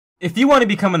If you want to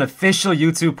become an official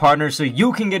YouTube partner so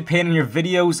you can get paid on your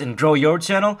videos and grow your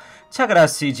channel, check out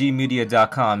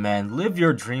STGmedia.com, man. Live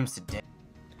your dreams today.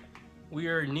 We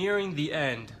are nearing the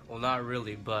end. Well, not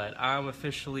really, but I'm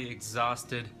officially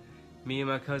exhausted. Me and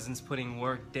my cousin's putting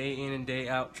work day in and day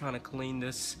out trying to clean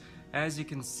this. As you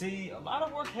can see, a lot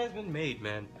of work has been made,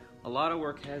 man. A lot of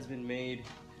work has been made.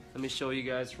 Let me show you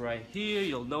guys right here.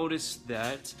 You'll notice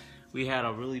that we had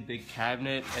a really big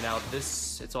cabinet, and now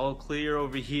it's all clear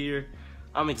over here.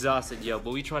 I'm exhausted, yo,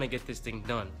 but we trying to get this thing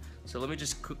done. So let me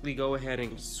just quickly go ahead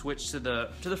and switch to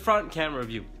the front camera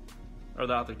view, or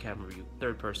the other camera view,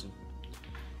 third person.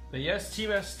 But yes, Team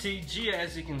STG,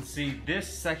 as you can see, this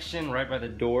section right by the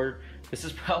door, this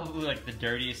is probably like the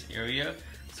dirtiest area.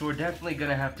 So we're definitely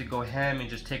gonna have to go ham and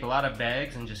just take a lot of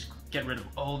bags and just get rid of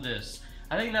all this.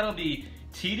 I think that'll be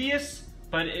tedious,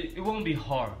 but it won't be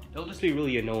hard. It'll just be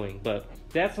really annoying, but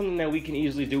that's something that we can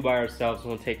easily do by ourselves. It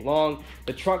won't take long.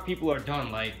 The truck people are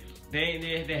done. Like they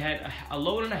had a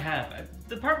load and a half.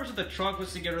 The purpose of the truck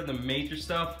was to get rid of the major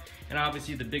stuff, and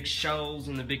obviously the big shelves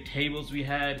and the big tables we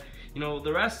had. You know,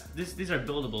 the rest, these are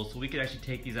buildable, so we could actually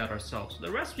take these out ourselves. So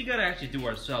the rest we gotta actually do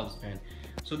ourselves, man.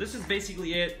 So this is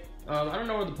basically it. I don't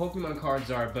know where the Pokemon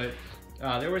cards are, but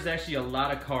there was actually a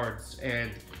lot of cards,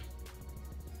 and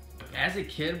as a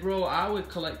kid, bro, I would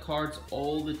collect cards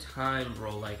all the time,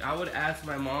 bro. Like, I would ask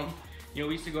my mom, you know,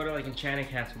 we used to go to like Enchanted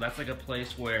Castle. That's like a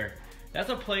place where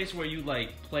you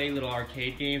like play little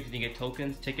arcade games and you get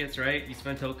tickets, right? You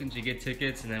spend tokens, you get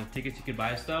tickets, and then with tickets you could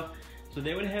buy stuff. So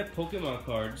they would have Pokemon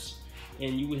cards,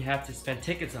 and you would have to spend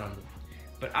tickets on them.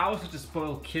 But I was such a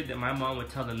spoiled kid that my mom would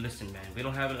tell them, listen, man, we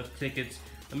don't have enough tickets,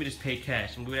 let me just pay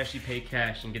cash. And we would actually pay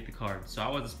cash and get the cards. So I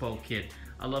was a spoiled kid.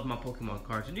 I love my Pokemon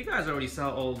cards. And you guys already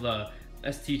saw all the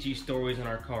STG stories in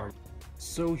our cards.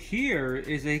 So here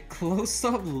is a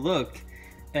close-up look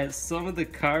at some of the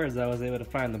cards I was able to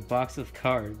find in the box of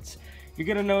cards. You're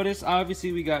gonna notice,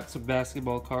 obviously we got some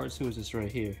basketball cards. Who is this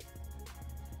right here?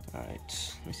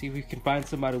 Alright, let me see if we can find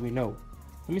somebody we know.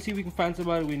 Let me see if we can find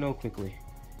somebody we know quickly.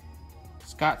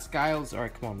 Scott Skiles.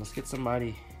 Alright, come on, let's get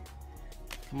somebody.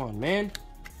 Come on, man.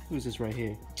 Who's this right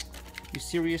here? You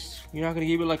serious? You're not gonna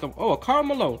give it like a Karl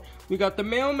Malone. We got the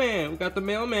mailman. We got the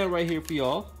mailman right here for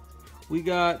y'all. We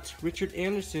got Richard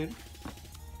Anderson.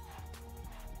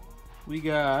 We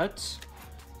got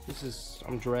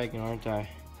I'm dragging, aren't I?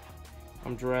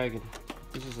 I'm dragging.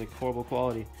 This is like horrible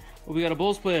quality. Oh, we got a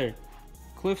Bulls player.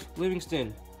 Cliff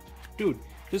Livingston. Dude,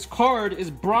 this card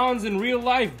is bronze in real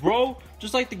life, bro.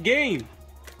 Just like the game.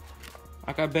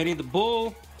 I got Benny the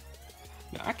Bull.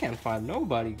 I can't find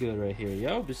nobody good right here,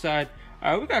 yo. Besides,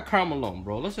 alright, we got Karl Malone,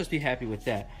 bro. Let's just be happy with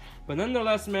that. But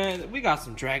nonetheless, man, we got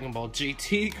some Dragon Ball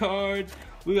GT cards.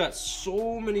 We got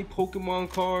so many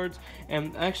Pokemon cards.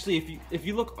 And actually, if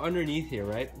you look underneath here,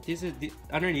 right?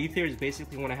 Underneath here is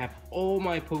basically when I have all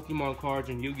my Pokemon cards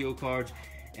and Yu-Gi-Oh cards.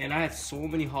 And I had so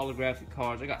many holographic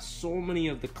cards. I got so many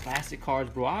of the classic cards,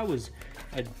 bro. I was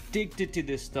addicted to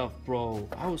this stuff, bro.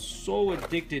 I was so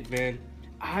addicted, man.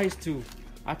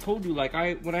 I told you, like,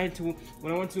 when I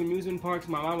went to amusement parks,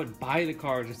 my mom would buy the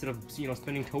cards instead of, you know,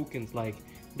 spending tokens. Like,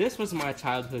 this was my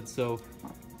childhood. So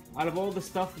out of all the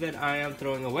stuff that I am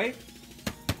throwing away,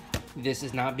 this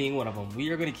is not being one of them. We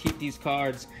are gonna keep these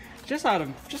cards just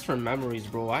for memories,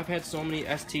 bro. I've had so many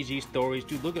STG stories,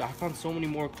 dude. Look, I found so many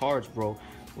more cards, bro.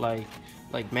 Like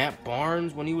Matt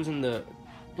Barnes when he was in the.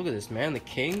 Look at this, man. The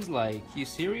Kings. Like, you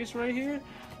serious right here?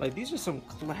 Like, these are some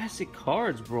classic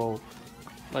cards, bro.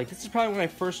 Like, this is probably when I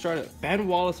first started. Ben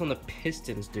Wallace on the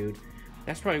Pistons, dude.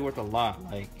 That's probably worth a lot.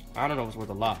 Like, I don't know if it's worth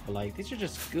a lot, but like, these are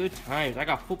just good times. I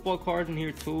got football cards in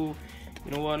here too.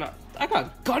 You know what? I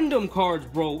got Gundam cards,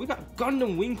 bro. We got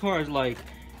Gundam wing cards. Like,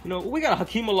 you know, we got a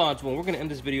Hakeem Olajuwon one. We're gonna end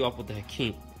this video up with the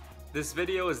Hakeem. This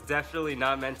video is definitely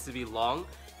not meant to be long.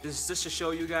 This is just to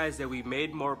show you guys that we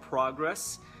made more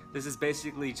progress. This is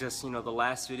basically just, you know, the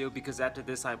last video, because after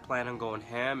this I plan on going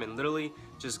ham and literally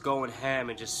just going ham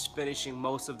and just finishing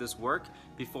most of this work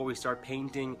before we start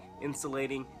painting,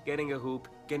 insulating, getting a hoop,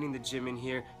 getting the gym in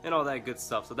here, and all that good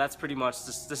stuff. So that's pretty much,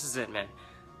 this is it, man.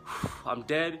 I'm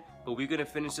dead, but we're gonna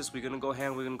finish this. We're gonna go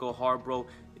ham, we're gonna go hard, bro.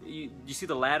 You see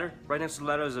the ladder? Right next to the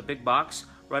ladder is a big box.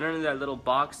 Right under that little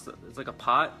box, it's like a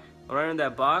pot. Right under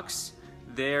that box,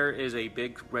 there is a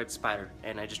big red spider,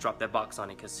 and I just dropped that box on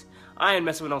it because I ain't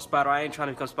messing with no spider. I ain't trying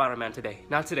to become Spider-Man today.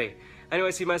 Not today.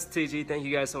 Anyway, Team STG, thank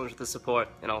you guys so much for the support,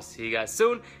 and I'll see you guys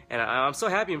soon. And I'm so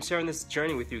happy I'm sharing this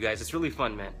journey with you guys. It's really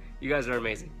fun, man. You guys are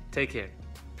amazing. Take care.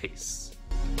 Peace.